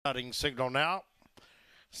Starting signal now.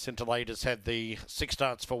 Scintillate has had the 6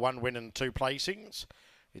 starts for 1 win and 2 placings.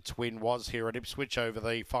 Its win was here at Ipswich over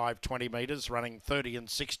the 520 metres, running 30 and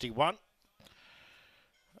 61.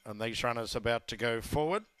 And these runners about to go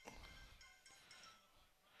forward.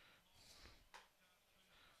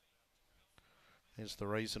 Here's the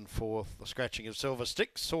reason for the scratching of silver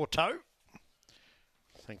sticks, sore toe.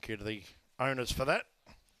 Thank you to the owners for that.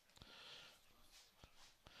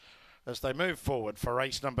 As they move forward for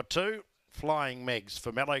race number 2, Flying Megs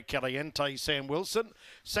for Mello Caliente, Sam Wilson.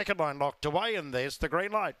 Second line locked away, and there's the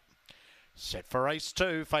green light. Set for race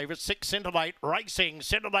 2, favourite 6, Scintillate, racing.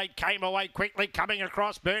 Scintillate came away quickly, coming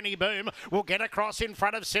across. Bernie Boom will get across in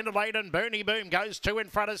front of Scintillate, and Bernie Boom goes 2 in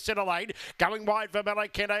front of Scintillate. Going wide for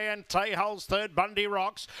Melokene and Tay holds third, Bundy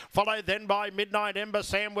Rocks. Followed then by Midnight Ember,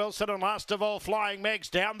 Sam Wilson, and last of all, Flying Megs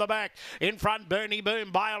down the back. In front, Bernie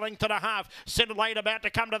Boom by a length and a half. Scintillate about to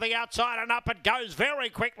come to the outside, and up it goes very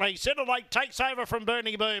quickly. Scintillate takes over from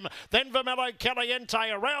Bernie Boom. Then Vermello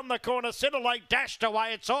Caliente around the corner. Scintillate dashed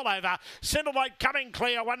away. It's all over. Scintillate coming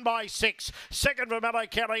clear, 1 by 6. Second Vermello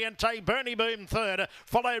Caliente, Bernie Boom third,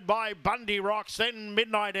 followed by Bundy Rocks, then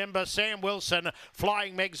Midnight Ember, Sam Wilson.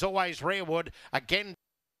 Flying Megs always rearward. Again